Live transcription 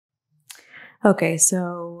Okay,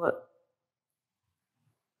 so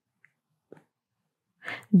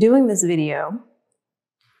doing this video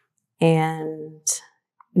and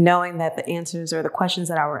knowing that the answers or the questions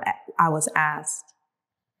that I was asked,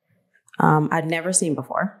 I'd never seen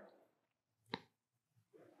before,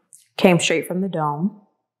 came straight from the dome.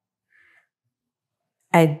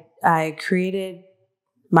 I created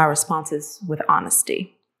my responses with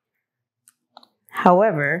honesty.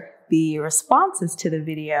 However, the responses to the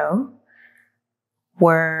video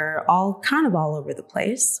were all over the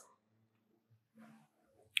place,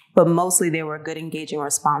 but mostly they were good, engaging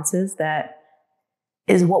responses. That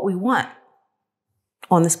is what we want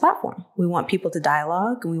on this platform. We want people to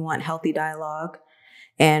dialogue, and we want healthy dialogue,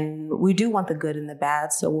 and we do want the good and the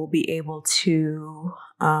bad, so we'll be able to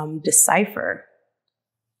decipher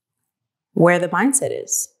where the mindset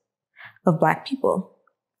is of Black people.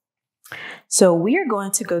 So we are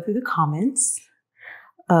going to go through the comments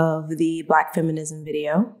of the Black feminism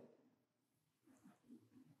video,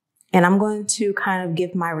 and I'm going to kind of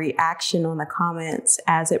give my reaction on the comments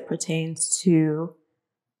as it pertains to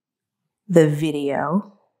the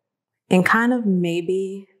video, and kind of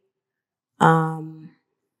maybe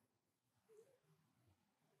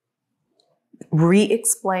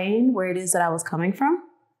re-explain where it is that I was coming from.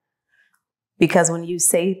 Because when you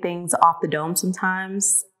say things off the dome,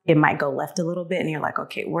 sometimes it might go left a little bit and you're like,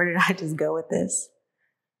 okay, where did I just go with this?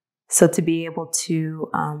 So to be able to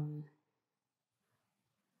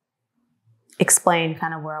explain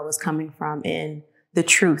kind of where I was coming from and the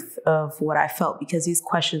truth of what I felt, because these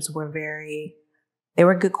questions were they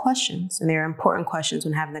were good questions, and they were important questions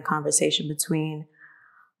when having the conversation between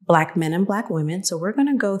Black men and Black women. So we're going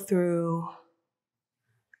to go through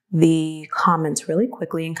the comments really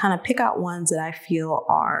quickly and kind of pick out ones that I feel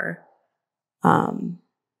are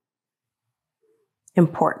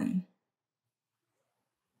important.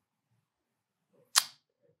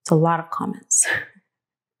 It's a lot of comments.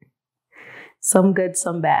 Some good,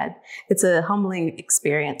 some bad. It's a humbling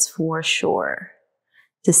experience for sure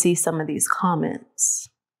to see some of these comments.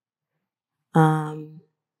 But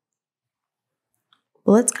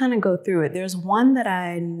let's kind of go through it. There's one that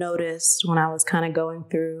I noticed when I was kind of going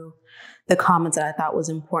through the comments that I thought was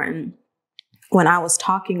important. When I was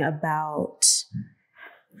talking about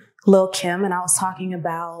Lil' Kim, and I was talking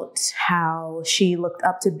about how she looked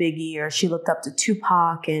up to Biggie, or she looked up to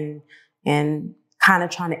Tupac, and kind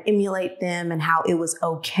of trying to emulate them, and how it was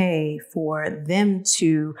okay for them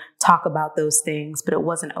to talk about those things, but it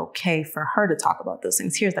wasn't okay for her to talk about those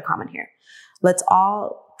things. Here's the comment here. Let's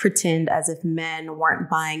all pretend as if men weren't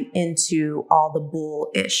buying into all the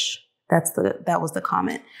bull-ish. That was the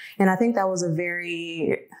comment. And I think that was a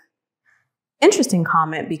very interesting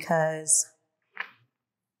comment, because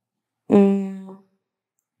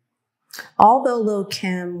although Lil'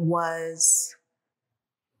 Kim was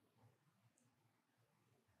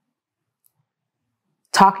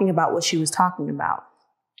talking about what she was talking about,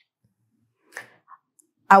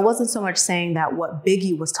 I wasn't so much saying that what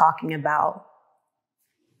Biggie was talking about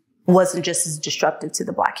wasn't just as destructive to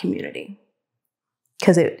the Black community,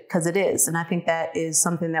 because it is. And I think that is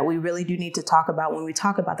something that we really do need to talk about when we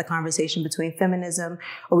talk about the conversation between feminism,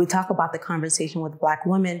 or we talk about the conversation with Black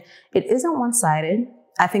women. It isn't one-sided.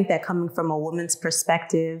 I think that coming from a woman's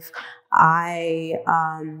perspective, I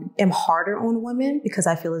am harder on women because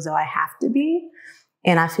I feel as though I have to be.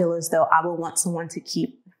 And I feel as though I would want someone to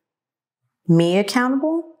keep me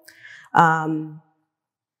accountable.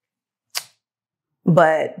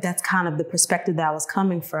 But that's kind of the perspective that I was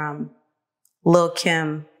coming from. Lil'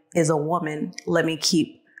 Kim is a woman. Let me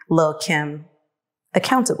keep Lil' Kim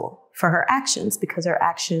accountable for her actions, because her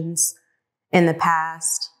actions in the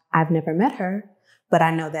past, I've never met her, but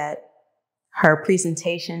I know that her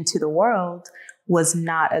presentation to the world was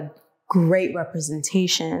not a great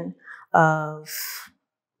representation of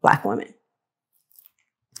Black women.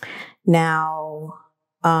 Now,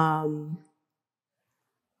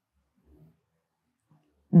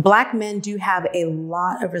 Black men do have a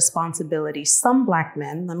lot of responsibility. Some Black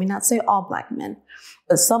men, let me not say all Black men,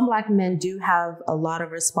 but some Black men do have a lot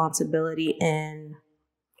of responsibility in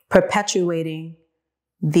perpetuating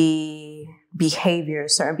the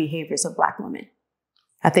certain behaviors of Black women.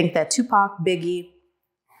 I think that Tupac, Biggie,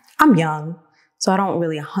 I'm young, so I don't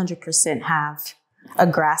really 100% have a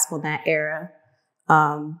grasp on that era.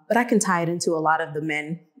 But I can tie it into a lot of the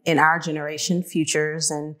men in our generation, Futures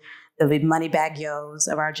and the Moneybagg Yo's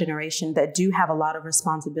of our generation, that do have a lot of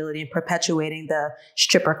responsibility in perpetuating the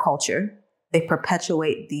stripper culture. They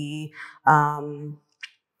perpetuate the,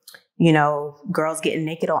 girls getting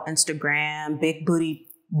naked on Instagram, big booty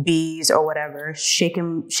bees or whatever,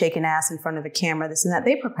 shaking ass in front of the camera, this and that.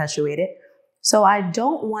 They perpetuate it. So I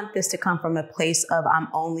don't want this to come from a place of I'm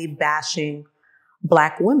only bashing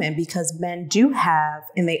Black women, because men do have,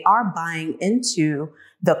 and they are buying into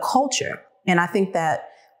the culture. And I think that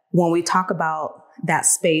when we talk about that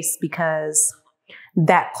space, because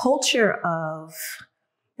that culture of,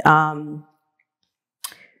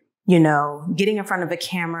 getting in front of a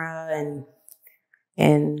camera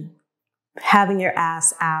and having your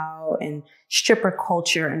ass out, and stripper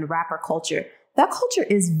culture and rapper culture, that culture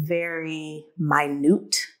is very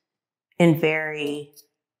minute and very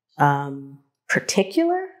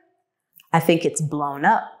particular. I think it's blown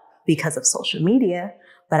up because of social media,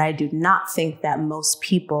 but I do not think that most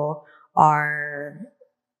people are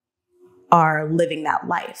living that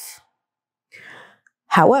life.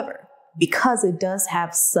 However, because it does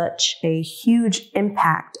have such a huge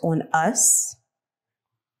impact on us,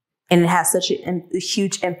 and it has such a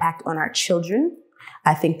huge impact on our children,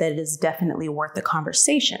 I think that it is definitely worth the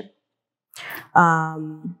conversation.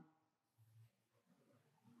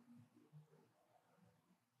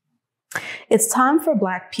 It's time for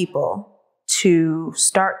Black people to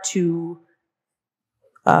start to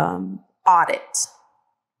audit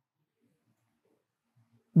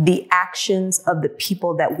the actions of the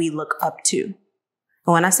people that we look up to. And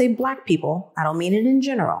when I say Black people, I don't mean it in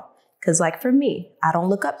general. Because like for me, I don't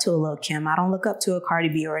look up to a Lil' Kim. I don't look up to a Cardi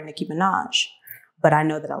B or a Nicki Minaj. But I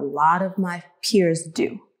know that a lot of my peers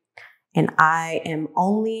do. And I am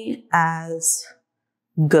only as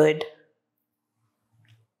good,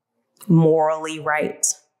 morally right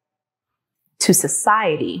to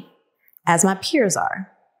society as my peers are.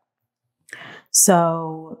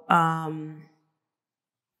 So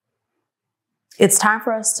it's time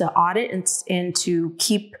for us to audit and to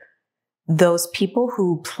keep those people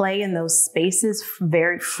who play in those spaces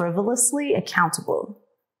very frivolously accountable,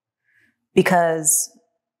 because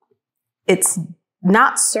it's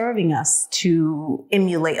not serving us to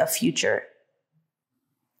emulate a Future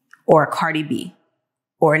or a Cardi B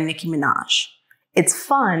or a Nicki Minaj. It's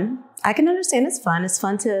fun. I can understand it's fun. It's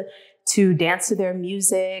fun to dance to their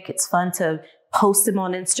music. It's fun to post them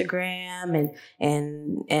on Instagram,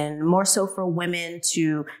 and more so for women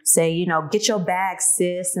to say, get your bag,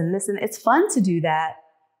 sis, and this, and it's fun to do that.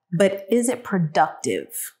 But is it productive?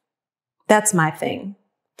 That's my thing.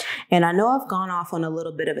 And I know I've gone off on a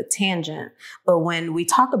little bit of a tangent, but when we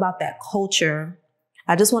talk about that culture,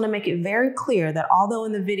 I just want to make it very clear that although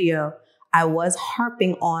in the video I was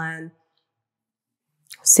harping on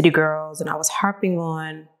City Girls and I was harping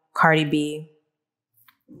on Cardi B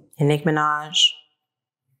and Nicki Minaj,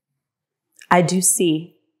 I do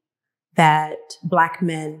see that Black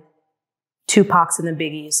men, Tupacs and the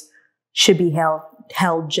Biggies, should be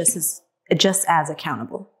held just as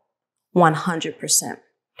accountable, 100%.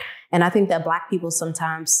 And I think that Black people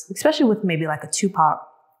sometimes, especially with maybe like a Tupac,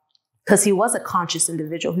 because he was a conscious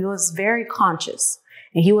individual, he was very conscious,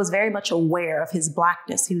 and he was very much aware of his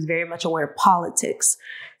Blackness. He was very much aware of politics.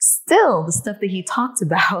 Still, the stuff that he talked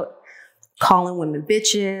about, calling women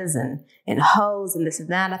bitches and hoes and this and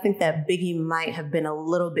that, I think that Biggie might have been a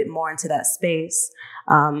little bit more into that space.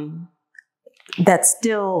 They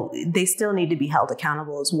still need to be held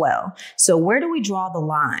accountable as well. So where do we draw the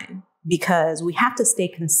line? Because we have to stay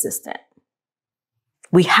consistent.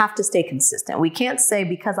 We have to stay consistent. We can't say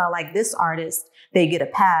because I like this artist, they get a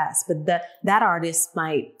pass, but that artist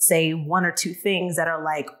might say one or two things that are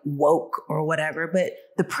like woke or whatever, but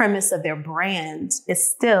the premise of their brand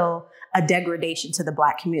is still a degradation to the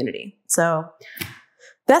Black community. So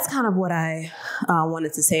that's kind of what I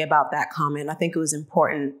wanted to say about that comment. I think it was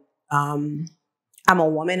important. I'm a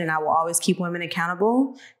woman and I will always keep women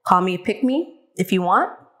accountable. Call me a pick me if you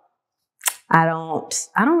want. I don't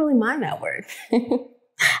really mind that word.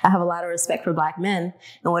 I have a lot of respect for Black men,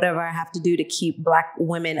 and whatever I have to do to keep Black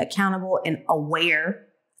women accountable and aware.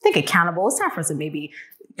 I think accountable, it's time for us to maybe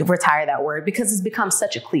retire that word because it's become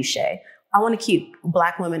such a cliche. I want to keep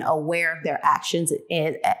Black women aware of their actions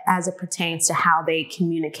as it pertains to how they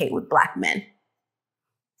communicate with Black men,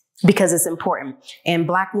 because it's important. And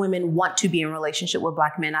Black women want to be in relationship with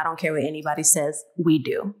Black men. I don't care what anybody says. We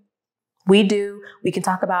do. We do. We can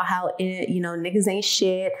talk about how, niggas ain't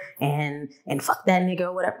shit and fuck that nigga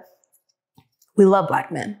or whatever. We love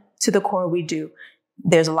Black men. To the core, we do.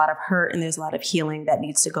 There's a lot of hurt and there's a lot of healing that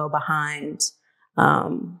needs to go behind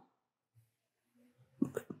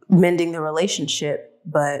mending the relationship.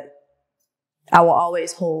 But I will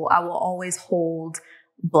always hold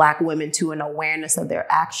Black women to an awareness of their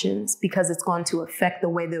actions, because it's going to affect the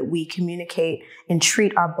way that we communicate and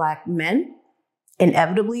treat our Black men.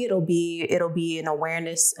 Inevitably, it'll be an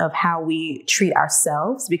awareness of how we treat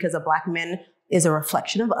ourselves, because a Black man is a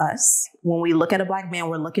reflection of us. When we look at a Black man,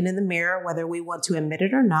 we're looking in the mirror, whether we want to admit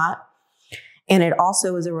it or not. And it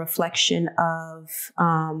also is a reflection of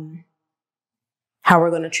how we're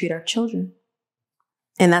going to treat our children.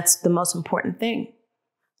 And that's the most important thing,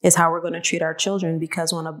 is how we're going to treat our children.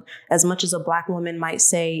 Because as much as a Black woman might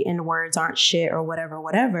say N-words aren't shit or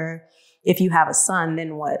whatever, if you have a son,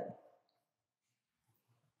 then what?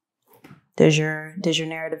 Does your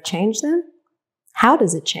narrative change then? How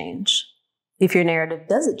does it change? If your narrative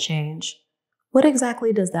doesn't change, what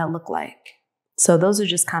exactly does that look like? So those are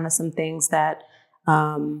just kind of some things that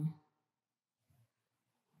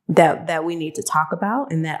that we need to talk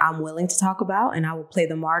about, and that I'm willing to talk about, and I will play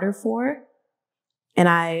the martyr for. And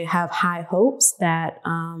I have high hopes that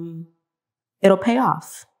it'll pay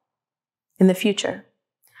off in the future.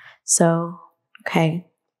 So, okay.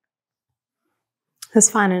 Let's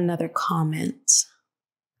find another comment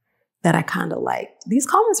that I kind of liked. These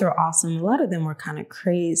comments are awesome. A lot of them were kind of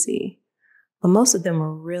crazy, but most of them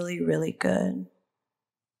were really, really good.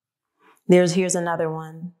 Here's another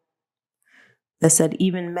one that said,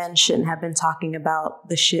 even men shouldn't have been talking about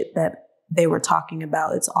the shit that they were talking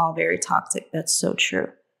about. It's all very toxic. That's so true.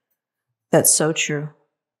 That's so true.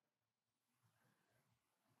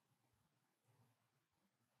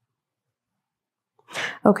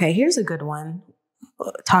 Okay, here's a good one.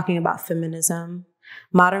 Talking about feminism.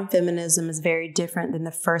 Modern feminism is very different than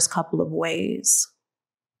the first couple of ways.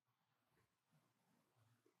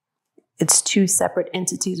 It's two separate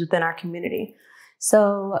entities within our community.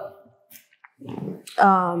 So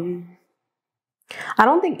I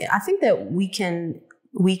think that we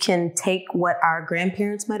can take what our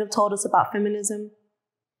grandparents might have told us about feminism,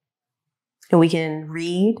 and we can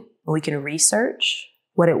read, and we can research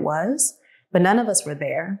what it was, but none of us were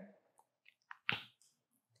there.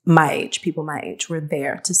 People my age were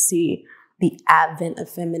there to see the advent of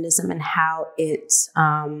feminism and how it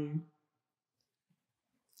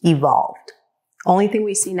evolved. Only thing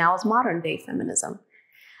we see now is modern day feminism.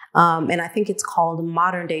 And I think it's called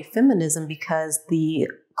modern day feminism because the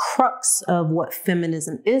crux of what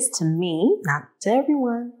feminism is to me, not to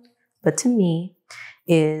everyone, but to me,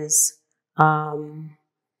 is the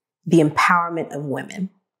empowerment of women,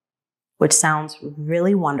 which sounds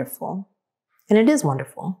really wonderful. And it is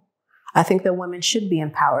wonderful. I think that women should be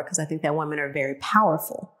empowered because I think that women are very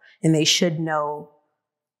powerful, and they should be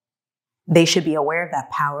aware of that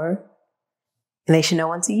power, and they should know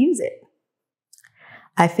when to use it.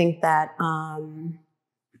 I think that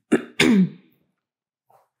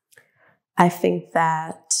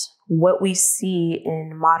what we see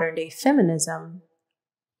in modern day feminism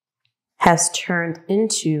has turned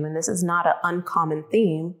into, and this is not an uncommon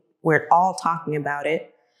theme, we're all talking about it,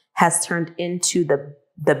 has turned into the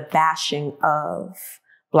bashing of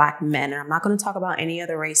Black men. And I'm not going to talk about any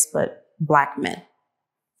other race but Black men.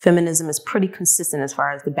 Feminism is pretty consistent as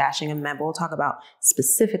far as the bashing of men, but we'll talk about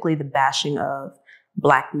specifically the bashing of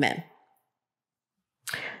Black men.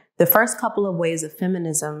 The first couple of ways of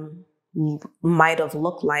feminism might have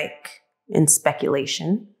looked like, in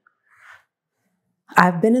speculation.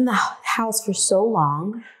 I've been in the house for so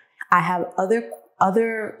long. I have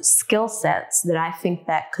other skill sets that I think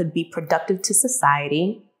that could be productive to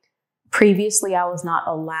society. Previously, I was not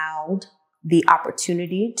allowed the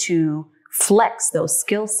opportunity to flex those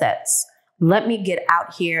skill sets. Let me get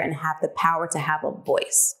out here and have the power to have a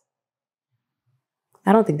voice.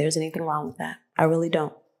 I don't think there's anything wrong with that. I really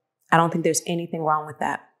don't. I don't think there's anything wrong with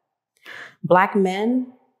that. Black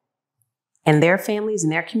men and their families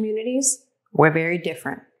and their communities were very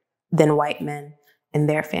different than white men and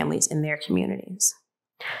their families and their communities.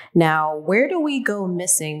 Now, where do we go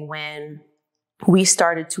missing when we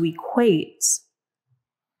started to equate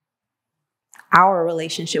our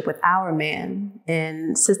relationship with our man?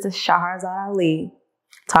 And Sister Shahrazad Ali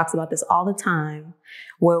talks about this all the time.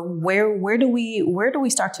 Where do we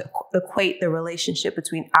start to equate the relationship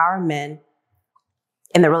between our men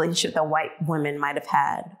and the relationship that white women might have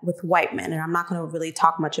had with white men? And I'm not going to really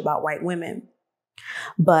talk much about white women,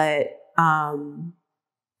 but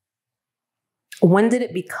when did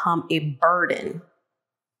it become a burden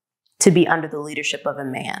to be under the leadership of a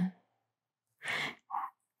man?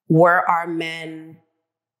 Were our men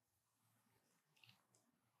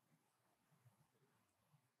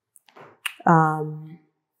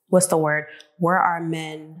were our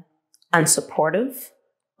men unsupportive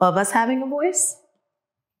of us having a voice?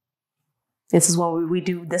 This is when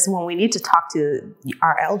this is when we need to talk to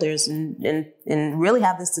our elders and really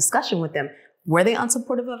have this discussion with them. Were they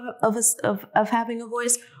unsupportive of us of having a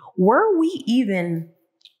voice? Were we even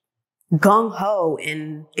gung-ho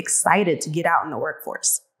and excited to get out in the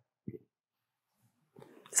workforce?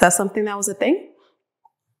 Is that something that was a thing?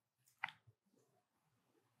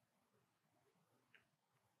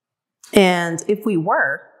 And if we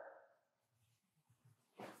were,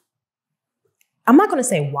 I'm not going to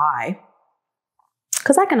say why,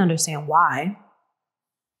 because I can understand why.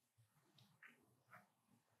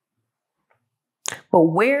 But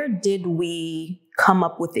where did we come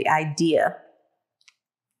up with the idea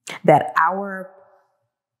that our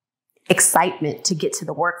excitement to get to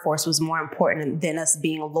the workforce was more important than us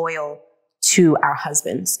being loyal to our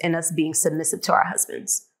husbands and us being submissive to our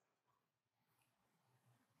husbands?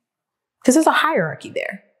 Because there's a hierarchy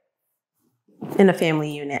there in a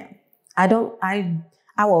family unit. I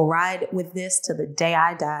will ride with this till the day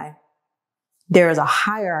I die. There is a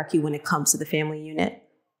hierarchy when it comes to the family unit.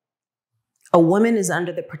 A woman is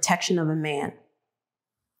under the protection of a man.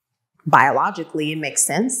 Biologically, it makes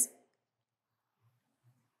sense.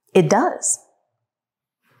 It does.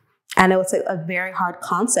 I know it's a very hard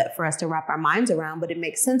concept for us to wrap our minds around, but it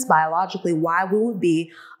makes sense biologically why we would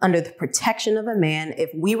be under the protection of a man.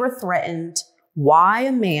 If we were threatened, why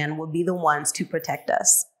a man would be the ones to protect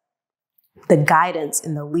us. The guidance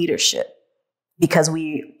and the leadership, because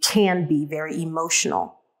we can be very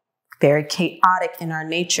emotional, very chaotic in our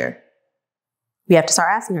nature. We have to start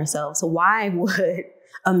asking ourselves, so why would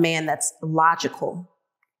a man that's logical,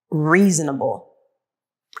 reasonable,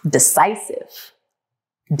 decisive,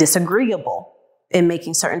 disagreeable in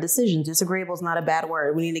making certain decisions? Disagreeable is not a bad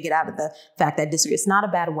word. We need to get out of the fact that it's not a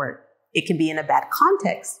bad word. It can be in a bad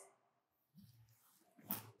context,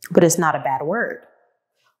 but it's not a bad word.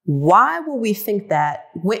 Why will we think that?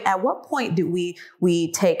 At what point do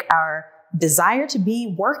we take our desire to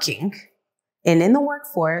be working and in the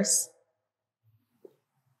workforce,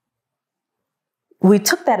 we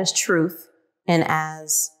took that as truth and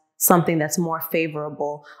as something that's more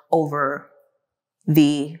favorable over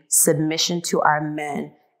the submission to our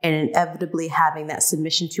men, and inevitably having that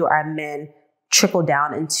submission to our men trickle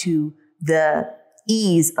down into the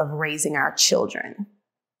ease of raising our children?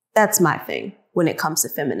 That's my thing when it comes to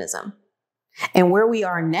feminism. And where we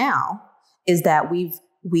are now is that we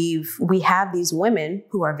have these women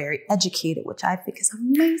who are very educated, which I think is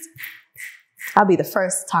amazing. I'll be the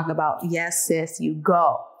first to talk about, yes, sis, you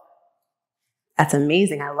go. That's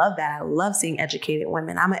amazing. I love that. I love seeing educated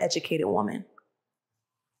women. I'm an educated woman.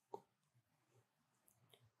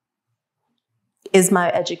 Is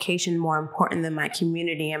my education more important than my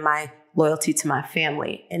community and my loyalty to my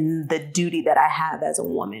family and the duty that I have as a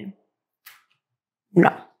woman?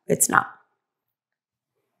 No, it's not.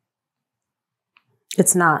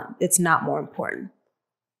 It's not more important.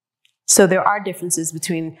 So there are differences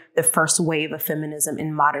between the first wave of feminism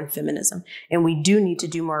and modern feminism. And we do need to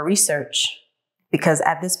do more research, because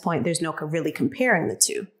at this point, there's no really comparing the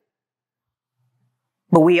two.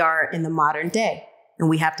 But we are in the modern day, and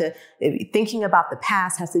we have to, thinking about the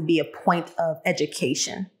past has to be a point of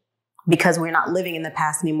education, because we're not living in the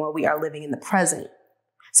past anymore. We are living in the present.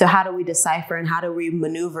 So how do we decipher and how do we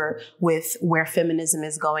maneuver with where feminism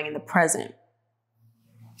is going in the present?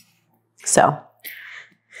 So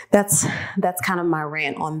that's kind of my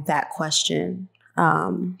rant on that question.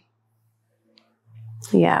 Yeah,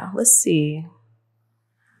 let's see.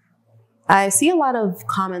 I see a lot of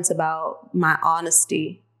comments about my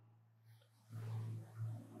honesty.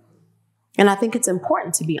 And I think it's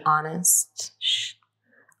important to be honest.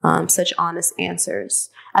 Such honest answers.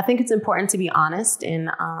 I think it's important to be honest. And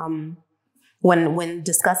when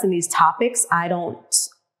discussing these topics, I don't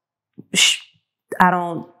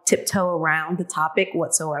tiptoe around the topic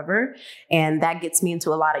whatsoever. And that gets me into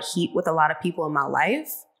a lot of heat with a lot of people in my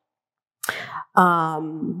life.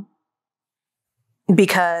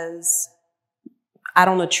 Because I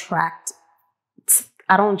don't attract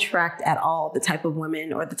at all the type of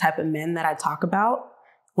women or the type of men that I talk about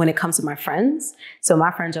when it comes to my friends. So my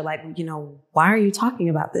friends are like, why are you talking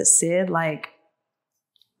about this, Sid? Like,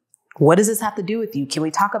 what does this have to do with you? Can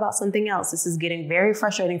we talk about something else? This is getting very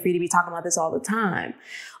frustrating for you to be talking about this all the time.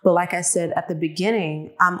 But like I said at the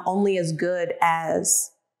beginning, I'm only as good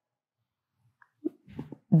as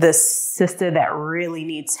the sister that really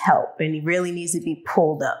needs help and really needs to be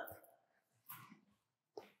pulled up.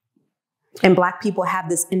 And Black people have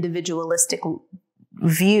this individualistic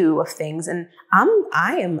view of things. And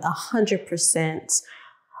I am 100%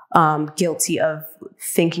 guilty of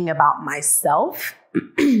thinking about myself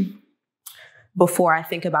before I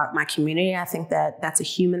think about my community. I think that that's a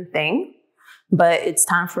human thing, but it's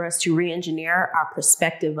time for us to re-engineer our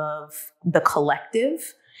perspective of the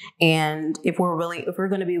collective. And if we're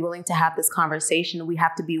going to be willing to have this conversation, we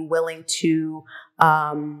have to be willing to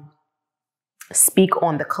speak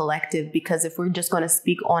on the collective, because if we're just going to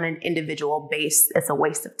speak on an individual base, it's a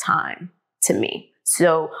waste of time to me.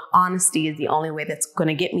 So honesty is the only way that's going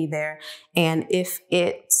to get me there. And if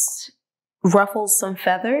it ruffles some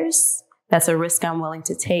feathers, that's a risk I'm willing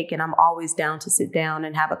to take. And I'm always down to sit down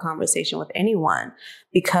and have a conversation with anyone,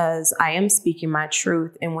 because I am speaking my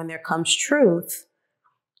truth. And when there comes truth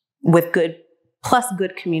with good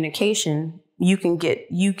communication, you can get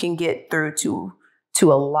through to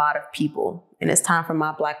a lot of people. And it's time for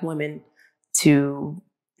my Black women to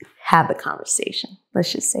have the conversation.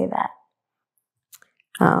 Let's just say that.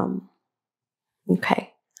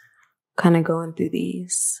 Okay. Kind of going through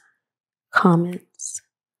these comments.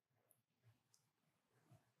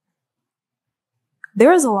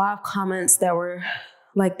 There was a lot of comments that were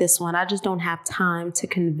like this one. I just don't have time to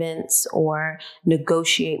convince or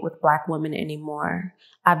negotiate with Black women anymore.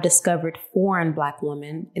 I've discovered foreign Black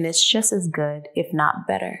women, and it's just as good, if not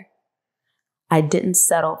better. I didn't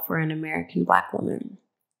settle for an American Black woman.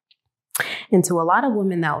 And to a lot of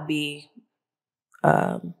women, that would be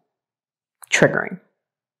triggering.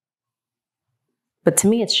 But to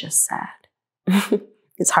me, it's just sad.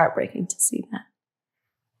 It's heartbreaking to see that.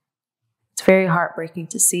 It's very heartbreaking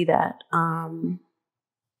to see that.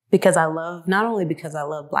 Because not only because I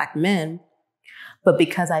love Black men, but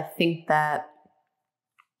because I think that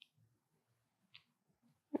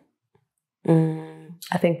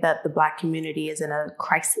the Black community is in a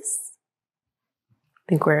crisis.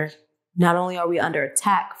 I think not only are we under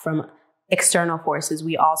attack from external forces,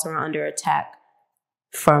 we also are under attack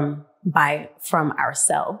from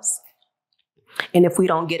ourselves. And if we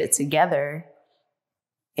don't get it together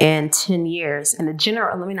in 10 years, let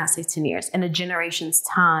me not say 10 years, in a generation's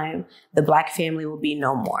time, the Black family will be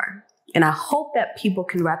no more. And I hope that people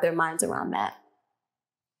can wrap their minds around that.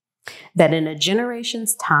 That in a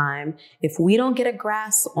generation's time, if we don't get a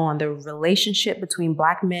grasp on the relationship between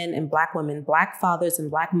Black men and Black women, Black fathers and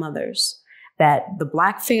Black mothers, that the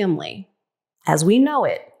Black family, as we know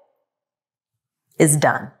it, is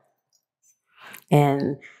done.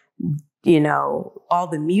 And, all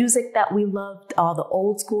the music that we loved, all the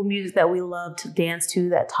old school music that we loved to dance to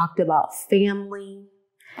that talked about family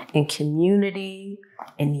and community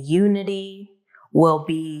and unity will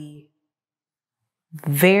be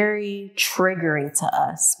very triggering to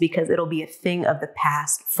us, because it'll be a thing of the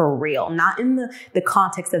past for real. Not in the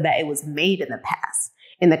context of that it was made in the past,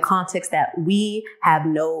 in the context that we have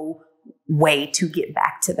no way to get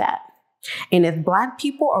back to that. And if Black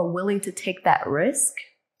people are willing to take that risk,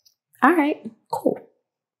 all right, cool.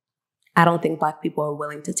 I don't think Black people are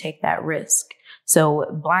willing to take that risk. So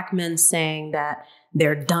Black men saying that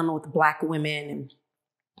they're done with Black women and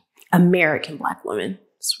American Black women.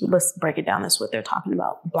 So let's break it down. That's what they're talking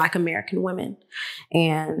about. Black American women.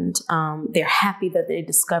 And they're happy that they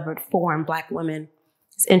discovered foreign Black women.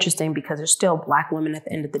 It's interesting because they're still Black women at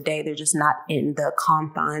the end of the day. They're just not in the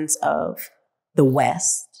confines of the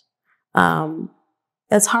West.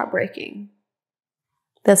 That's heartbreaking.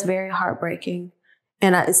 That's very heartbreaking.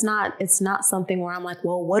 And it's not something where I'm like,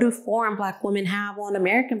 well, what do foreign Black women have on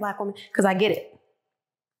American Black women? Because I get it.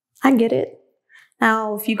 I get it.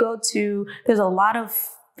 Now, if you there's a lot of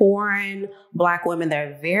foreign Black women that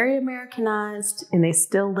are very Americanized and they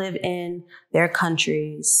still live in their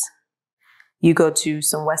countries. You go to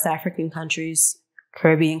some West African countries,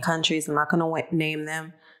 Caribbean countries, I'm not going to name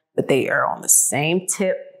them, but they are on the same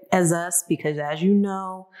tip as us, because as you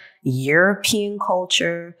know, European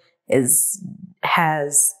culture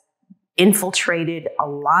has infiltrated a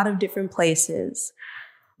lot of different places.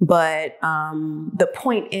 But the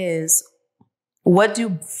point is, what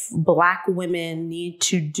do Black women need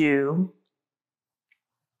to do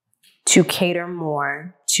to cater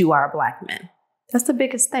more to our Black men? That's the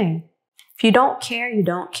biggest thing. If you don't care, you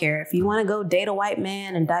don't care. If you want to go date a white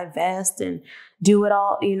man and divest and do it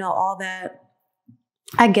all, all that,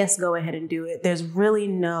 I guess go ahead and do it. There's really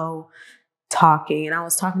no talking. And I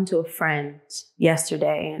was talking to a friend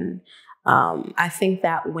yesterday, and I think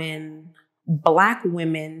that when Black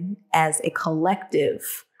women as a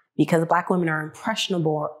collective, because Black women are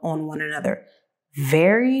impressionable on one another,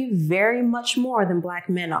 very, very much more than Black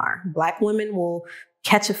men are. Black women will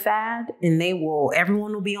catch a fad and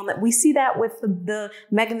everyone will be on that. We see that with the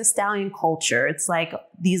Megan Thee Stallion culture. It's like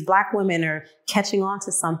these Black women are catching on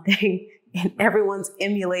to something and everyone's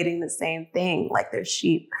emulating the same thing like they're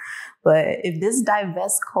sheep. But if this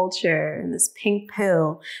divest culture and this pink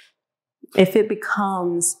pill, if it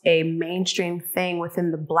becomes a mainstream thing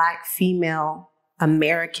within the Black female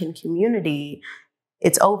American community,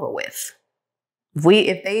 it's over with.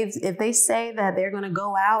 If they say that they're going to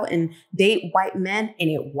go out and date white men and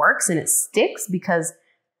it works and it sticks, because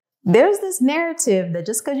There's this narrative that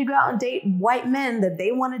just because you go out and date white men that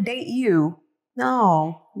they want to date you.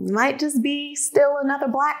 No, you might just be still another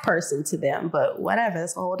Black person to them, but whatever,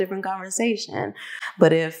 that's a whole different conversation.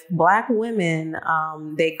 But if Black women,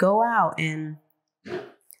 they go out and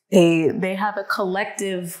they have a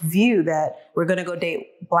collective view that we're going to go date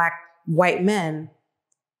white men,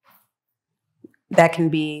 that can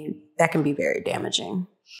be very damaging.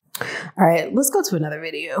 All right, let's go to another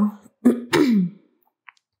video. That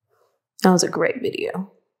was a great video.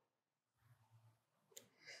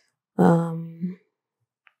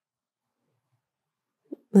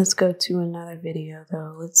 Let's go to another video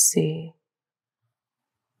though. Let's see.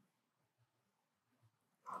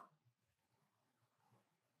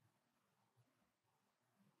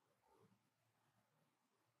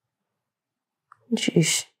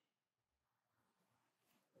 Sheesh.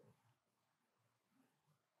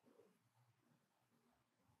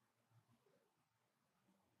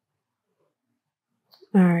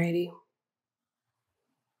 Alrighty.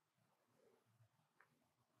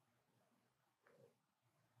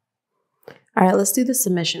 All right, let's do the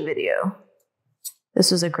submission video.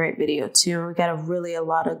 This was a great video too. We got a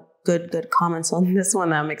lot of good comments on this one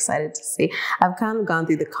that I'm excited to see. I've kind of gone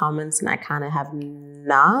through the comments and I kind of have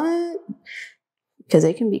not, because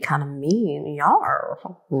they can be kind of mean. Y'all are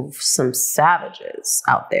some savages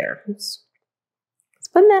out there. Let's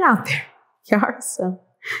put that out there.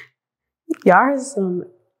 Y'all are some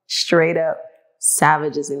straight up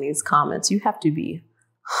savages in these comments. You have to be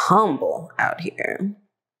humble out here.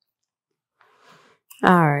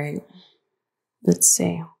 All right, let's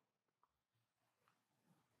see.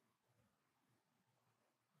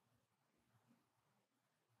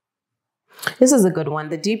 This is a good one.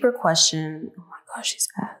 The deeper question, oh my gosh, these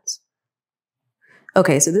ads.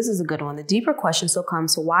 Okay, so this is a good one. The deeper question still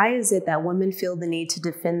comes, so why is it that women feel the need to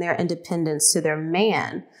defend their independence to their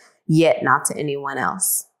man, yet not to anyone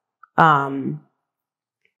else?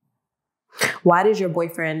 Why does your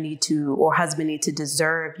boyfriend need to, or husband need to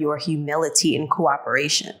deserve your humility and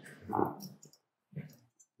cooperation?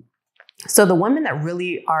 So the women that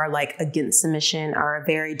really are like against submission are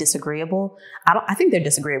very disagreeable. I think they're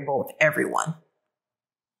disagreeable with everyone.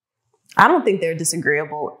 I don't think they're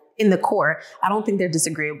disagreeable in the core. I don't think they're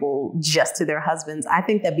disagreeable just to their husbands. I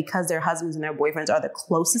think that because their husbands and their boyfriends are the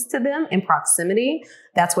closest to them in proximity,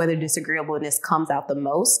 that's where their disagreeableness comes out the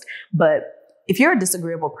most. But if you're a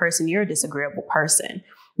disagreeable person, you're a disagreeable person.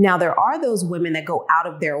 Now, there are those women that go out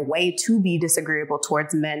of their way to be disagreeable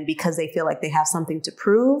towards men because they feel like they have something to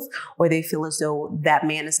prove, or they feel as though that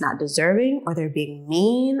man is not deserving, or they're being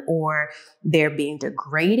mean, or they're being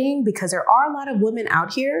degrading, because there are a lot of women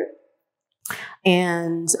out here.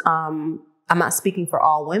 And I'm not speaking for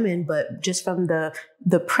all women, but just from the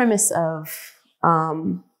premise of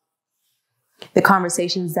the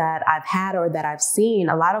conversations that I've had or that I've seen,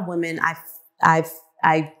 a lot of women, I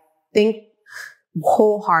think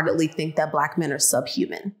wholeheartedly think that Black men are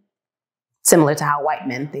subhuman, similar to how white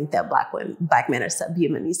men think that Black men are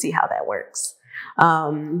subhuman. You see how that works.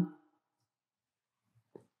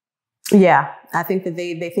 Yeah, I think that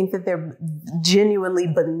they think that they're genuinely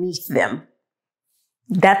beneath them.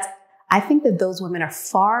 I think that those women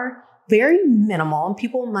are very minimal, and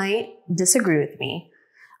people might disagree with me.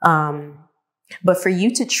 But for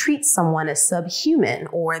you to treat someone as subhuman,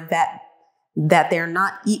 or that they're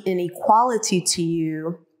not in equality to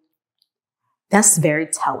you, that's very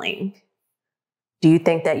telling. Do you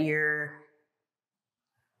think that your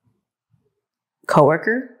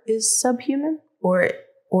coworker is subhuman, or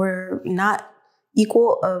not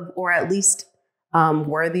equal of, or at least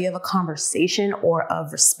worthy of a conversation or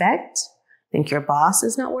of respect? Think your boss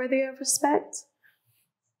is not worthy of respect?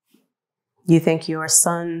 You think your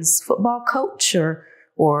son's football coach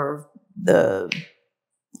or the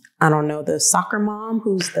soccer mom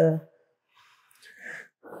who's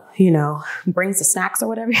brings the snacks or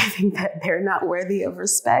whatever, you think that they're not worthy of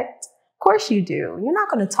respect? Of course you do. You're not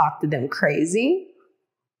going to talk to them crazy.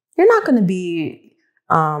 You're not going to be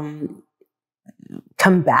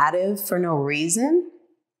combative for no reason.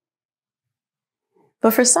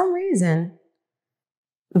 But for some reason,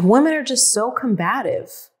 women are just so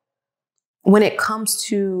combative when it comes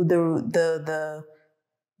to the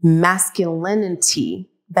masculinity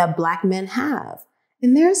that Black men have.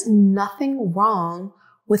 And there's nothing wrong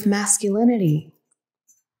with masculinity.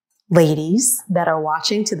 Ladies that are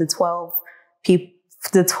watching, to the 12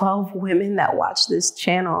 women that watch this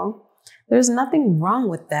channel, there's nothing wrong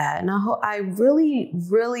with that. And I really,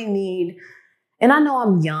 really need, and I know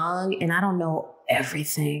I'm young and I don't know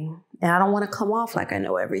everything, and I don't want to come off like I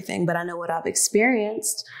know everything, but I know what I've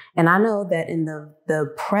experienced. And I know that in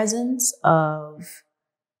the presence of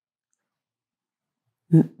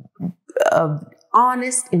of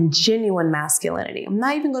honest and genuine masculinity. I'm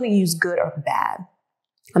not even going to use good or bad.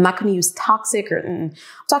 I'm not going to use toxic I'm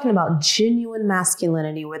talking about genuine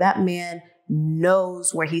masculinity where that man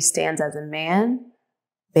knows where he stands as a man.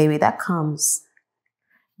 Baby, that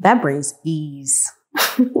brings ease.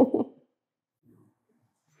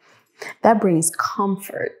 That brings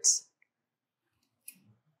comfort.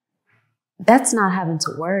 That's not having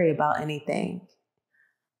to worry about anything.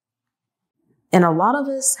 And a lot of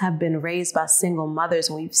us have been raised by single mothers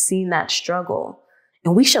and we've seen that struggle.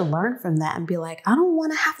 And we should learn from that and be like, I don't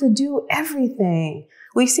want to have to do everything.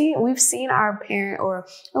 We've seen our parent, or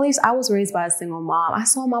at least I was raised by a single mom. I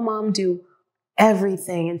saw my mom do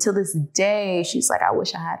everything. And to this day, she's like, I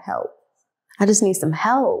wish I had help. I just need some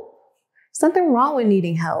help. There's nothing wrong with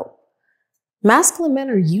needing help. Masculine men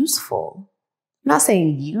are useful. I'm not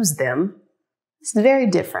saying use them. It's very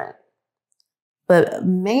different. But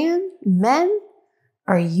men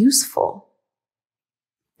are useful.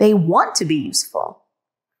 They want to be useful.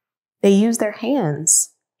 They use their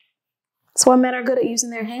hands. That's why men are good at using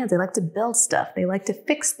their hands. They like to build stuff. They like to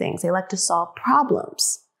fix things. They like to solve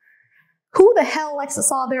problems. Who the hell likes to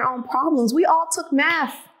solve their own problems? We all took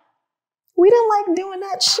math. We didn't like doing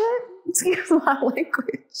that shit. Excuse my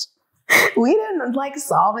language. We didn't like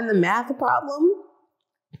solving the math problem.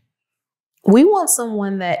 We want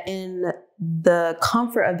someone that in the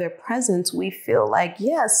comfort of their presence, we feel like,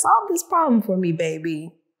 yeah, solve this problem for me,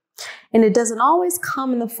 baby. And it doesn't always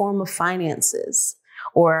come in the form of finances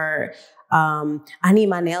or I need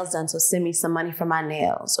my nails done, so send me some money for my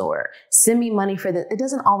nails, or send me money for this. It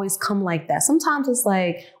doesn't always come like that. Sometimes it's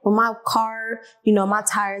like when my car, my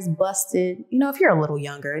tire's busted, if you're a little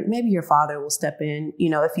younger, maybe your father will step in,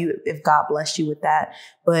 if God blessed you with that.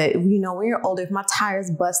 But, when you're older, if my tire's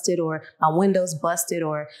busted or my window's busted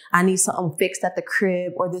or I need something fixed at the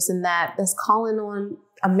crib or this and that, that's calling on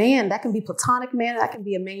a man. That can be platonic man. That can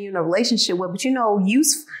be a man you're in a relationship with, but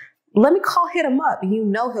let me hit him up.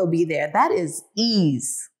 He'll be there. That is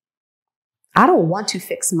ease. I don't want to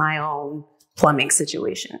fix my own plumbing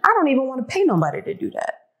situation. I don't even want to pay nobody to do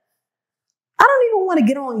that. I don't even want to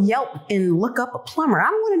get on Yelp and look up a plumber. I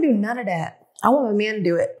don't want to do none of that. I want my man to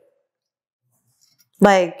do it.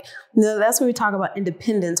 That's when we talk about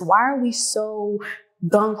independence. Why are we so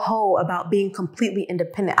gung-ho about being completely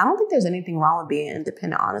independent? I don't think there's anything wrong with being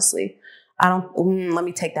independent, honestly. Let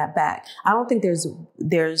me take that back. I don't think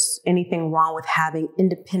there's anything wrong with having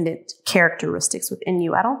independent characteristics within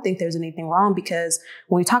you. I don't think there's anything wrong because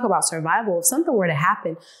when we talk about survival, if something were to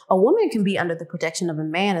happen, a woman can be under the protection of a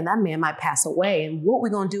man and that man might pass away. And what we're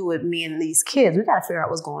going to do with me and these kids, we got to figure out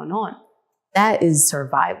what's going on. That is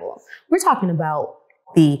survival. We're talking about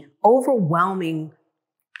the overwhelming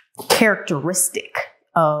characteristic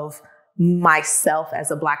of myself as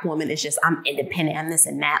a Black woman. It's just, I'm independent, I'm this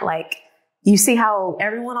and that. You see how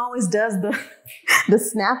everyone always does the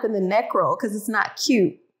snap and the neck roll because it's not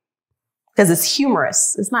cute, because it's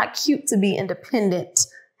humorous. It's not cute to be independent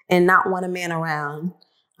and not want a man around.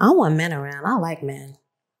 I want men around. I like men.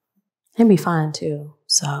 They'd be fine too.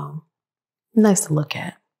 So nice to look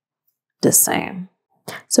at. Just saying.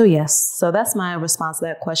 So yes, so that's my response to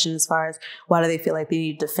that question as far as why do they feel like they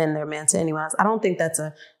need to defend their man to anyone else. I don't think that's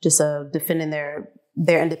just a defending their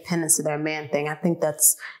independence to their man thing. I think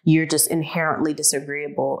you're just inherently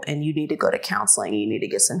disagreeable and you need to go to counseling. You need to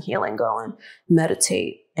get some healing going,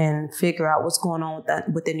 meditate, and figure out what's going on with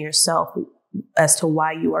that within yourself as to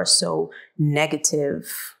why you are so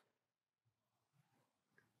negative.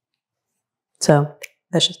 So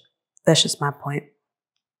that's just my point.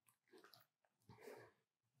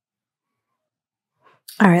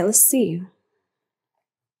 All right, let's see.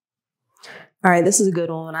 All right, this is a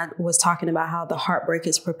good one. When I was talking about how the heartbreak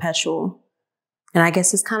is perpetual. And I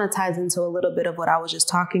guess this kind of ties into a little bit of what I was just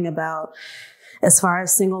talking about as far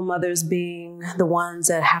as single mothers being the ones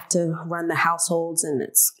that have to run the households. And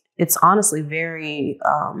it's honestly very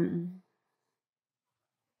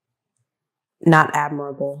not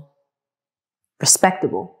admirable,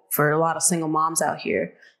 respectable for a lot of single moms out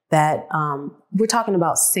here that we're talking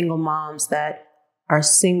about single moms that are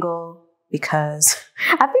single because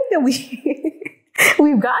I think that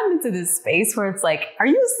we've gotten into this space where it's like, are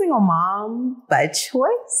you a single mom by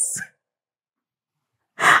choice?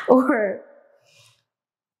 Or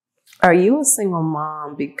are you a single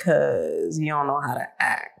mom because you don't know how to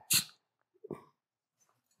act?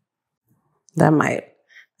 That might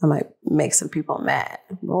make some people mad.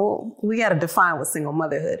 Well, we got to define what single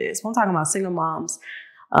motherhood is. I'm talking about single moms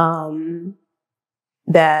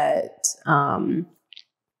that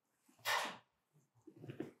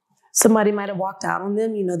somebody might have walked out on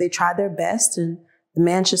them. They tried their best and the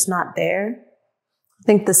man's just not there.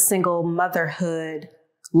 think the single motherhood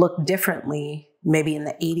looked differently maybe in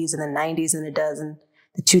the 80s and the 90s than it does in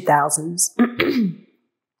the 2000s.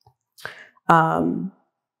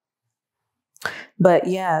 But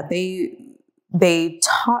yeah, they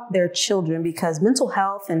taught their children, because mental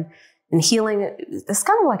health and healing, it's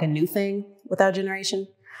kind of like a new thing with our generation,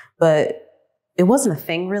 but it wasn't a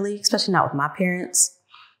thing really, especially not with my parents.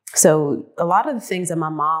 So a lot of the things that my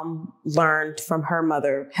mom learned from her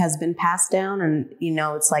mother has been passed down. And,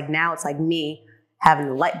 it's like now it's like me having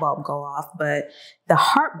the light bulb go off. But the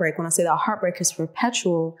heartbreak, when I say that heartbreak is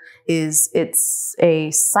perpetual, it's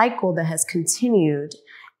a cycle that has continued,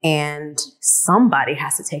 and somebody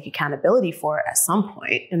has to take accountability for it at some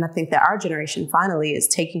point. And I think that our generation finally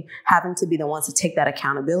is having to be the ones to take that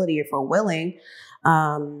accountability if we're willing.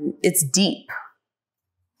 It's deep.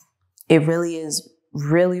 It really is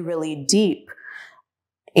really, really deep.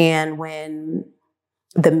 And when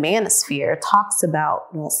the manosphere talks about,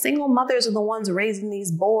 single mothers are the ones raising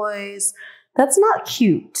these boys, that's not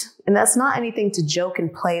cute. And that's not anything to joke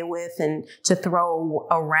and play with and to throw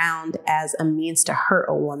around as a means to hurt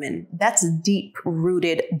a woman. That's deep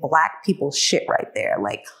rooted Black people shit right there.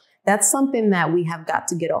 Like, that's something that we have got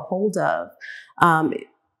to get a hold of.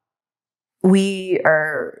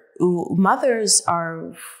 Mothers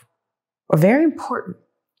are very important.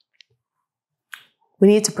 We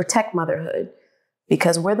need to protect motherhood,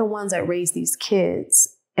 because we're the ones that raise these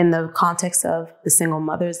kids, in the context of the single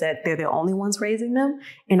mothers, that they're the only ones raising them.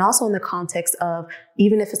 And also in the context of,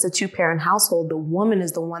 even if it's a 2-parent household, the woman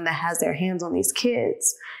is the one that has their hands on these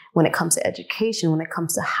kids when it comes to education, when it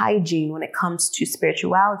comes to hygiene, when it comes to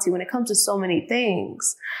spirituality, when it comes to so many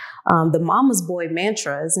things. The mama's boy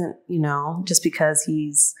mantra isn't, just because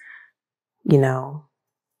he's,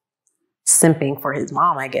 simping for his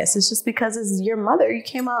mom, I guess. It's just because it's your mother. You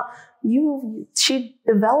came out, she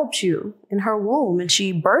developed you in her womb and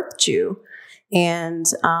she birthed you. And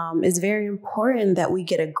it's very important that we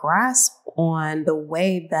get a grasp on the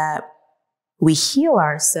way that we heal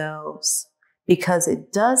ourselves, because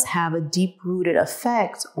it does have a deep-rooted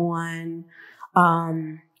effect on,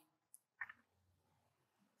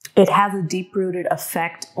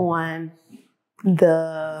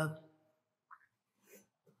 the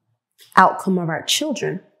outcome of our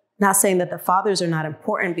children. Not saying that the fathers are not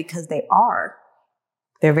important, because they are.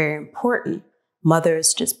 They're very important.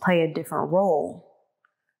 Mothers just play a different role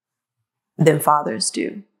than fathers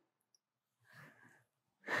do.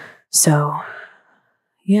 So,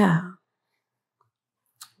 yeah.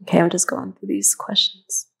 Okay, I'm just going through these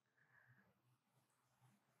questions.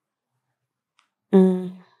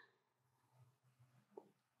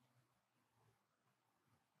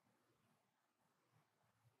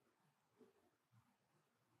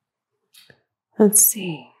 Let's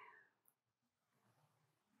see.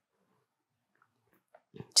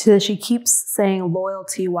 So she keeps saying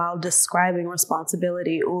loyalty while describing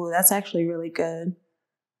responsibility. Ooh, that's actually really good.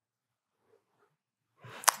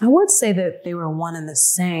 I would say that they were one and the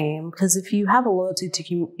same, because if you have a loyalty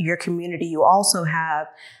to your community, you also have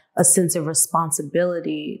a sense of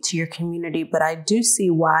responsibility to your community. But I do see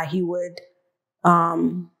why he would,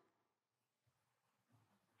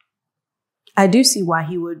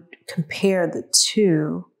 compare the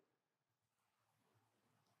two.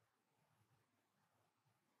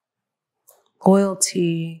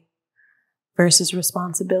 Loyalty versus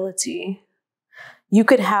responsibility. You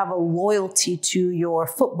could have a loyalty to your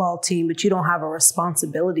football team, but you don't have a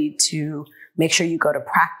responsibility to make sure you go to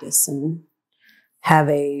practice and have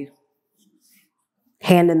a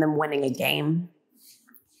hand in them winning a game.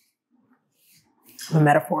 I'm a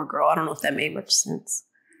metaphor girl. I don't know if that made much sense.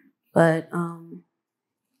 But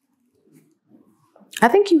I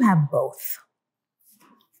think you have both.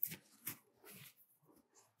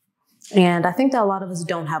 And I think that a lot of us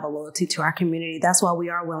don't have a loyalty to our community. That's why we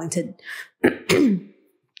are willing to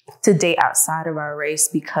to date outside of our race,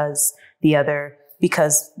 because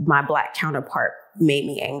my Black counterpart made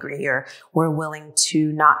me angry, or we're willing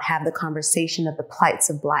to not have the conversation of the plights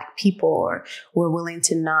of Black people, or we're willing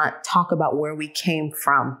to not talk about where we came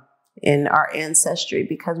from in our ancestry,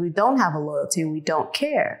 because we don't have a loyalty and we don't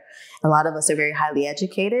care. A lot of us are very highly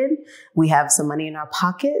educated. We have some money in our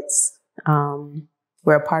pockets.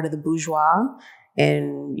 We're a part of the bourgeois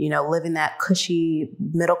and, living that cushy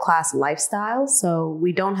middle-class lifestyle. So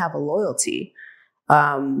we don't have a loyalty.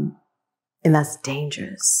 And that's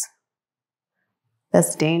dangerous.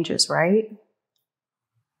 That's dangerous, right?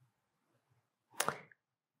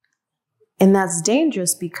 And that's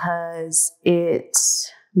dangerous because it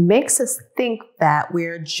makes us think that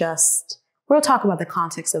we'll talk about the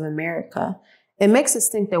context of America. It makes us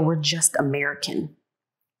think that we're just American.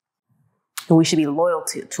 and we should be loyal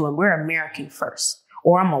to him. We're American first,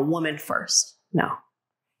 or I'm a woman first. No,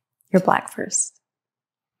 you're Black first.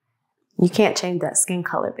 You can't change that skin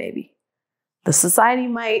color, baby. The society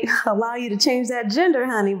might allow you to change that gender,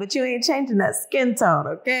 honey, but you ain't changing that skin tone,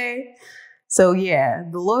 okay? So yeah,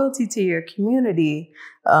 the loyalty to your community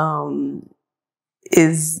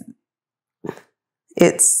is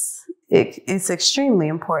extremely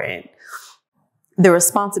important. The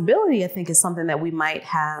responsibility, I think, is something that we might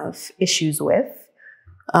have issues with,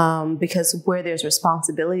 because where there's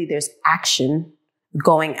responsibility, there's action,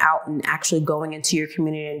 going out and actually going into your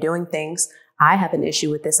community and doing things. I have an issue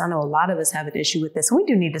with this. I know a lot of us have an issue with this. We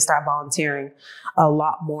do need to start volunteering a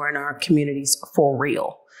lot more in our communities for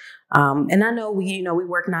real. And I know we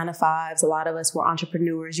work 9 to 5s. A lot of us were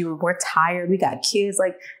entrepreneurs. We're tired. We got kids.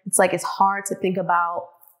 It's hard to think about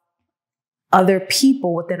other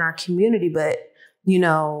people within our community, but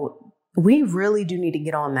we really do need to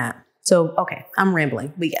get on that. So, okay, I'm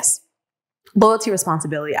rambling, but yes, loyalty,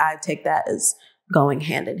 responsibility. I take that as going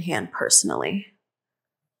hand in hand personally.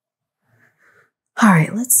 All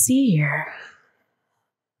right, let's see here.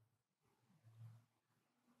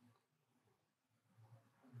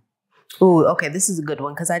 Ooh, okay, this is a good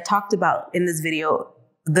one because I talked about in this video,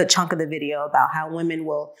 the chunk of the video, about how women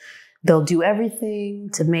they'll do everything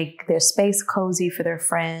to make their space cozy for their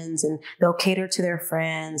friends, and they'll cater to their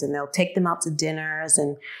friends, and they'll take them out to dinners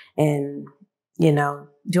and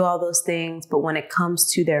do all those things. But when it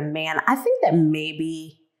comes to their man, I think that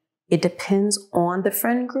maybe it depends on the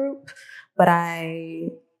friend group. But I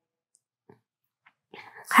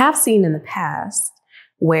have seen in the past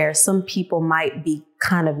where some people might be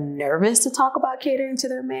kind of nervous to talk about catering to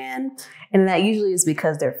their man. And that usually is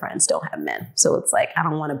because their friends don't have men. So it's like, I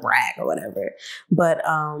don't want to brag or whatever. But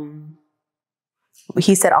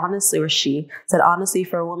he said, honestly, or she said, honestly,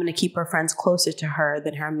 for a woman to keep her friends closer to her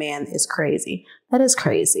than her man is crazy. That is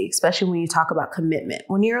crazy, especially when you talk about commitment.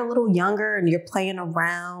 When you're a little younger and you're playing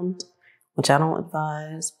around, which I don't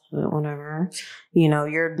advise, but whatever,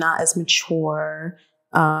 you're not as mature.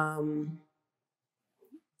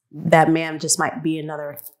 That man just might be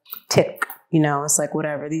another tick, it's like,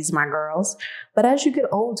 whatever, these are my girls. But as you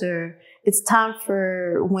get older, it's time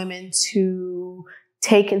for women to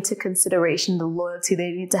take into consideration the loyalty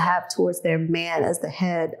they need to have towards their man as the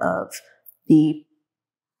head of the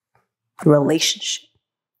relationship.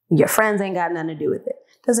 Your friends ain't got nothing to do with it.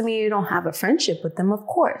 Doesn't mean you don't have a friendship with them, of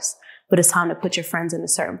course, but it's time to put your friends in a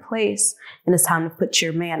certain place, and it's time to put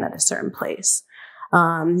your man at a certain place.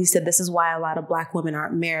 He said, this is why a lot of Black women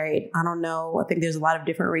aren't married. I don't know. I think there's a lot of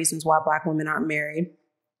different reasons why Black women aren't married,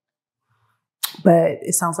 but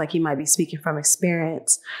it sounds like he might be speaking from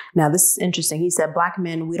experience. Now, this is interesting. He said, Black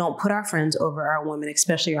men, we don't put our friends over our women,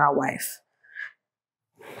 especially our wife.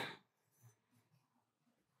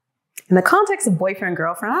 In the context of boyfriend,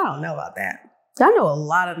 girlfriend, I don't know about that. I know a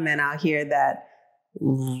lot of men out here that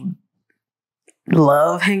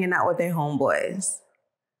love hanging out with their homeboys.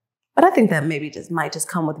 But I think that maybe might just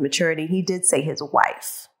come with maturity. He did say his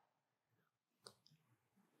wife.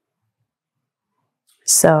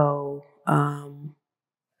 So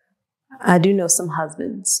I do know some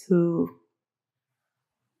husbands who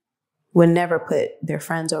would never put their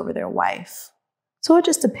friends over their wife. So it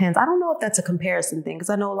just depends. I don't know if that's a comparison thing, because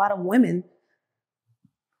I know a lot of women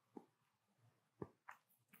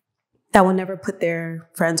that will never put their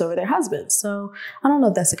friends over their husbands. So I don't know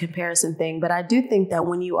if that's a comparison thing, but I do think that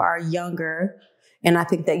when you are younger, and I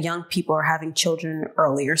think that young people are having children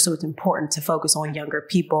earlier, so it's important to focus on younger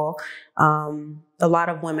people. A lot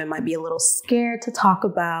of women might be a little scared to talk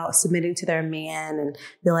about submitting to their man and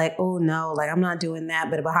be like, oh no, like I'm not doing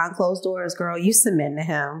that. But behind closed doors, girl, you submit to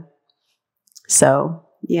him. So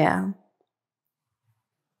yeah.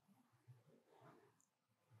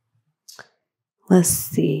 Let's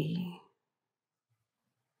see.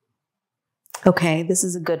 Okay, this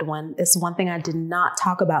is a good one. It's one thing I did not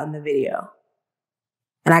talk about in the video.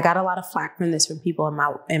 And I got a lot of flack from people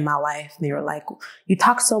in my life. And they were like, you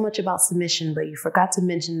talk so much about submission, but you forgot to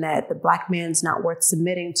mention that the Black man's not worth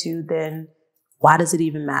submitting to, then why does it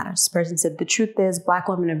even matter? This person said, the truth is Black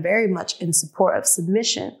women are very much in support of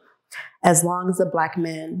submission as long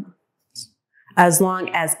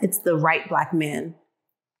as it's the right Black man.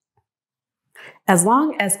 As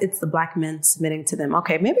long as it's the Black men submitting to them.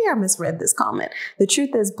 Okay, maybe I misread this comment. The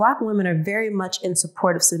truth is Black women are very much in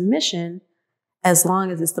support of submission as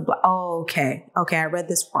long as it's the Black. Oh, okay. Okay, I read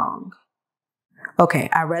this wrong. Okay,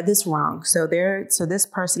 I read this wrong. So this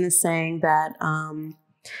person is saying that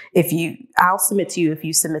I'll submit to you if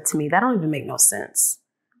you submit to me. That don't even make no sense.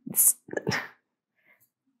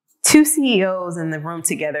 two CEOs in the room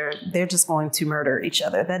together, they're just going to murder each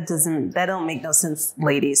other. That don't make no sense,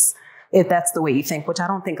 ladies, if that's the way you think, which I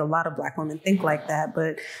don't think a lot of Black women think like that.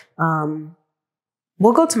 But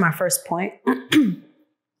we'll go to my first point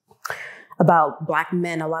about Black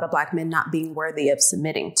men, a lot of Black men not being worthy of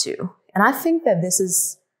submitting to. And I think that this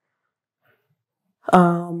is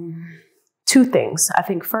two things. I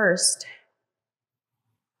think first,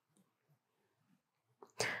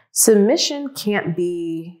 submission can't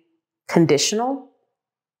be conditional.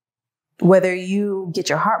 Whether you get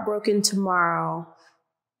your heart broken tomorrow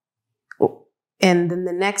and then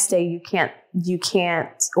the next day you can't,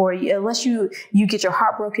 or unless you get your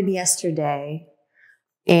heart broken yesterday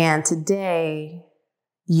and today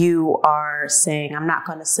you are saying, I'm not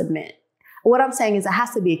going to submit. What I'm saying is it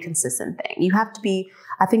has to be a consistent thing. You have to be,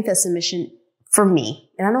 I think that submission, for me,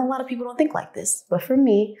 and I know a lot of people don't think like this, but for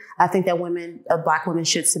me, I think that a Black woman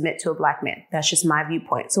should submit to a Black man. That's just my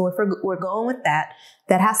viewpoint. So if we're going with that,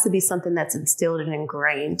 that has to be something that's instilled and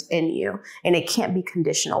ingrained in you. And it can't be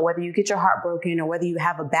conditional. Whether you get your heart broken or whether you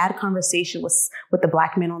have a bad conversation with the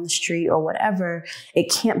Black man on the street or whatever, it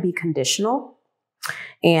can't be conditional.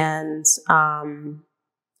 And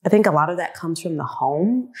I think a lot of that comes from the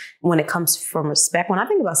home when it comes from respect. When I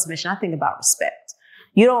think about submission, I think about respect.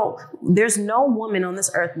 There's no woman on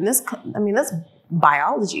this earth, and that's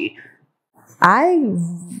biology. I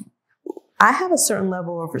have a certain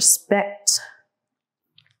level of respect.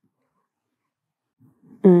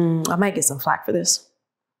 I might get some flack for this.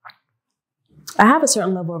 I have a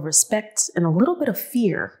certain level of respect and a little bit of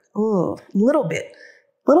fear. A little bit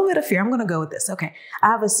of fear. I'm going to go with this. Okay. I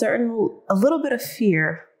have a little bit of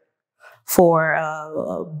fear for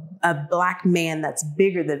a Black man that's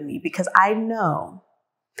bigger than me, because I know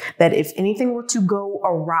that if anything were to go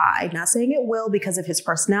awry, not saying it will because of his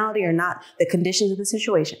personality or not the conditions of the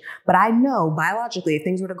situation, but I know biologically if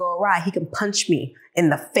things were to go awry, he can punch me in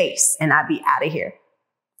the face and I'd be out of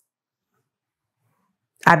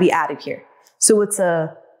here. So it's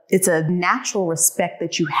a natural respect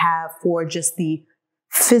that you have for just the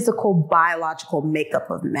physical, biological makeup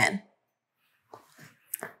of men.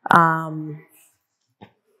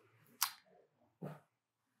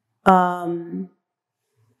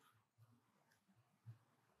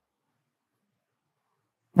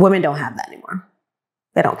 Women don't have that anymore.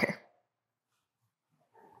 They don't care.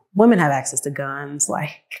 Women have access to guns.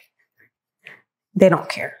 Like, they don't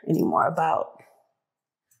care anymore about,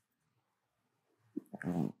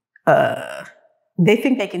 they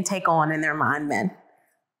think they can take on in their mind men.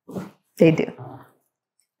 They do,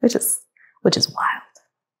 which is wild.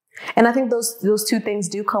 And I think those two things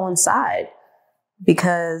do coincide,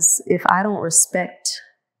 because if I don't respect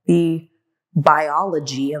the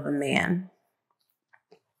biology of a man,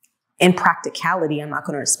 in practicality, I'm not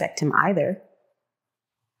going to respect him either.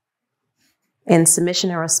 And submission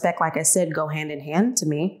and respect, like I said, go hand in hand to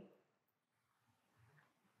me.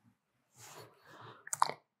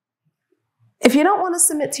 If you don't want to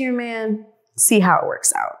submit to your man, see how it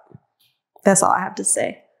works out. That's all I have to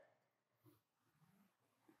say.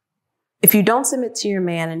 If you don't submit to your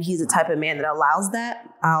man and he's the type of man that allows that,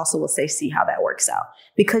 I also will say, see how that works out.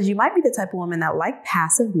 Because you might be the type of woman that like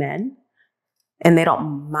passive men and they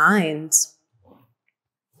don't mind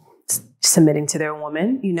submitting to their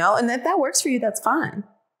woman, and if that works for you, that's fine.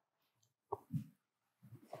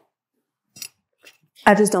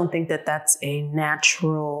 I just don't think that that's a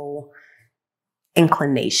natural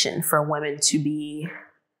inclination for women to be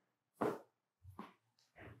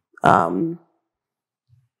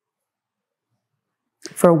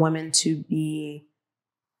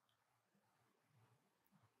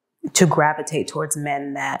to gravitate towards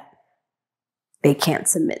men that they can't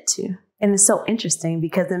submit to. And it's so interesting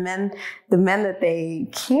because the men that they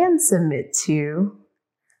can submit to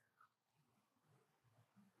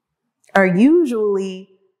are usually,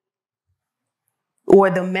 or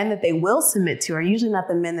the men that they will submit to are usually not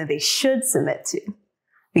the men that they should submit to.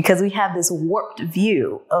 Because we have this warped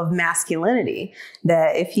view of masculinity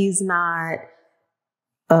that if he's not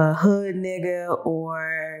a hood nigga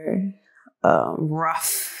or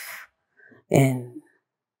rough and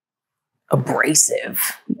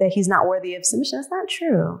abrasive, that he's not worthy of submission. That's not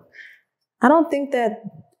true. I think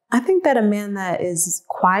that a man that is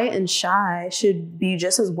quiet and shy should be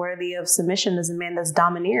just as worthy of submission as a man that's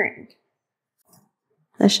domineering.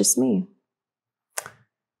 That's just me.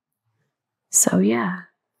 So yeah.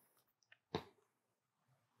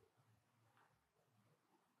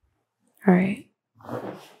 All right.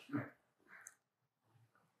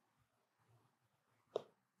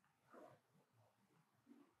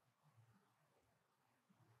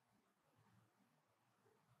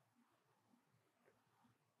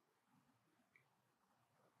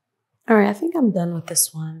 All right, I think I'm done with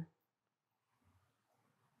this one.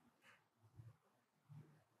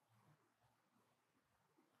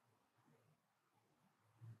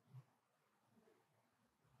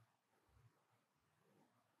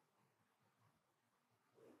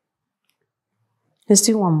 Let's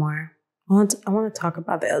do one more. I want to talk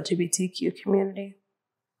about the LGBTQ community.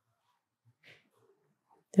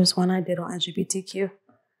 There's one I did on LGBTQ.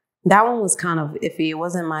 That one was kind of iffy. It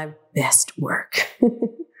wasn't my best work.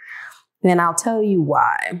 And I'll tell you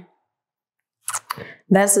why.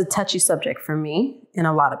 That's a touchy subject for me and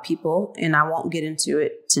a lot of people, and I won't get into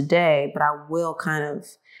it today, but I will kind of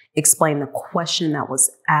explain the question that was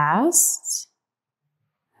asked.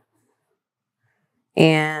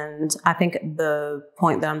 And I think the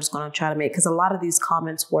point that I'm just going to try to make, because a lot of these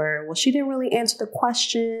comments were, well, she didn't really answer the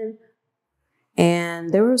question.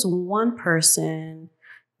 And there was one person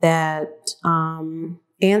that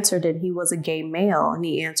answered it. He was a gay male, and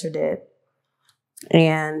he answered it.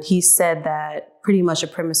 And he said that pretty much the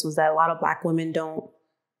premise was that a lot of Black women don't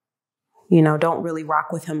really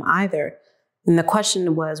rock with him either. And the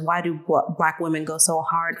question was, why do Black women go so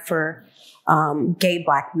hard for gay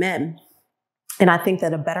Black men? And I think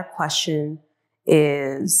that a better question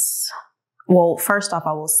is, well, first off,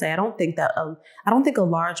 I will say I don't think a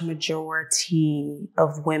large majority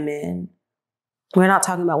of women. We're not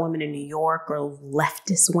talking about women in New York or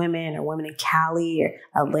leftist women or women in Cali or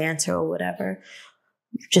Atlanta or whatever.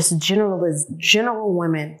 Just general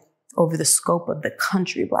women over the scope of the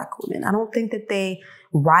country, Black women. I don't think that they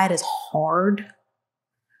ride as hard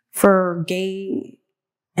for gay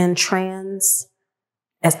and trans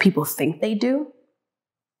as people think they do.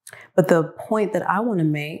 But the point that I want to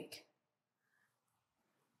make,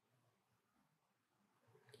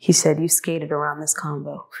 he said, you skated around this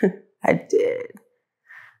combo.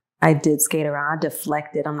 I did skate around. I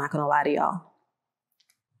deflected. I'm not going to lie to y'all.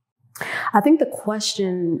 I think the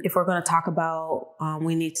question, if we're going to talk about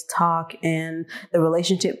we need to talk and the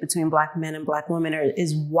relationship between Black men and Black women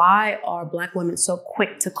is why are Black women so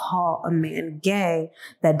quick to call a man gay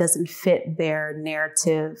that doesn't fit their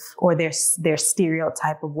narrative or their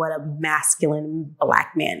stereotype of what a masculine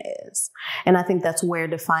Black man is. And I think that's where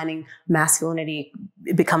defining masculinity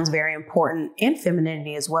becomes very important, and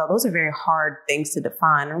femininity as well. Those are very hard things to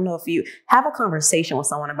define. I don't know if you have a conversation with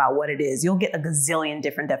someone about what it is, you'll get a gazillion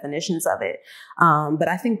different definitions of it. But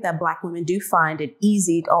I think that Black women do find it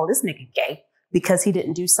easy. Oh, this nigga gay because he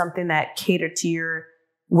didn't do something that catered to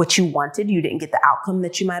what you wanted. You didn't get the outcome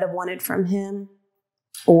that you might have wanted from him,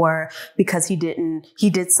 or because he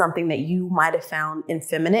did something that you might have found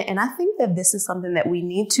effeminate. And I think that this is something that we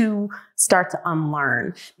need to start to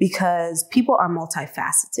unlearn, because people are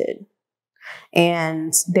multifaceted.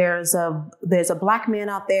 And there's a Black man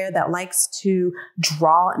out there that likes to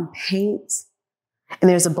draw and paint. And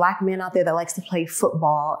there's a Black man out there that likes to play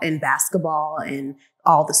football and basketball and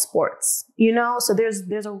all the sports, So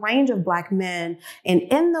there's a range of Black men. And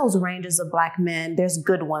in those ranges of Black men, there's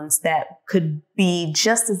good ones that could be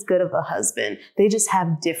just as good of a husband. They just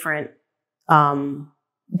have different,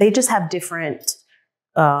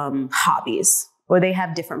 hobbies, or they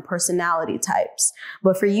have different personality types.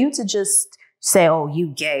 But for you to just say, oh, you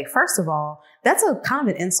gay, first of all, that's a kind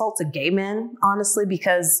of an insult to gay men, honestly,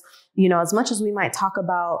 because as much as we might talk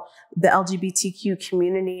about the LGBTQ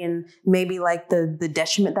community and maybe like the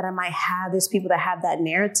detriment that I might have, there's people that have that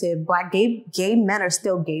narrative. Black gay men are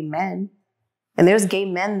still gay men. And there's gay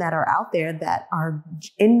men that are out there that are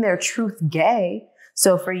in their truth gay.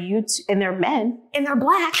 So for you to, and they're men and they're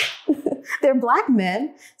Black, they're Black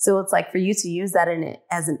men. So it's like for you to use that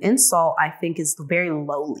as an insult, I think is very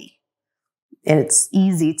lowly. And it's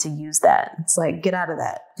easy to use that. It's like, get out of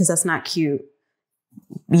that, because that's not cute.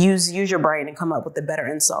 Use your brain and come up with a better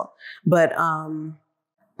insult. But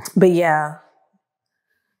yeah,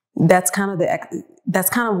 that's kind of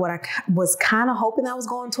what I was kind of hoping I was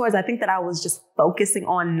going towards. I think that I was just focusing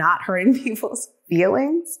on not hurting people's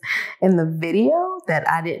feelings in the video, that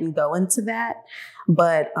I didn't go into that,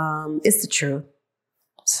 but it's the truth.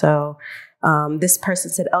 So this person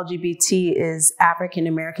said LGBT is African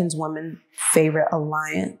Americans women's favorite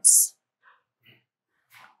alliance.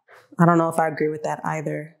 I don't know if I agree with that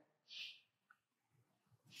either.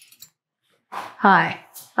 Hi,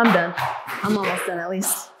 I'm done. I'm almost done, at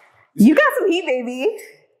least. You got some heat, baby.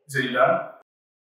 So you done?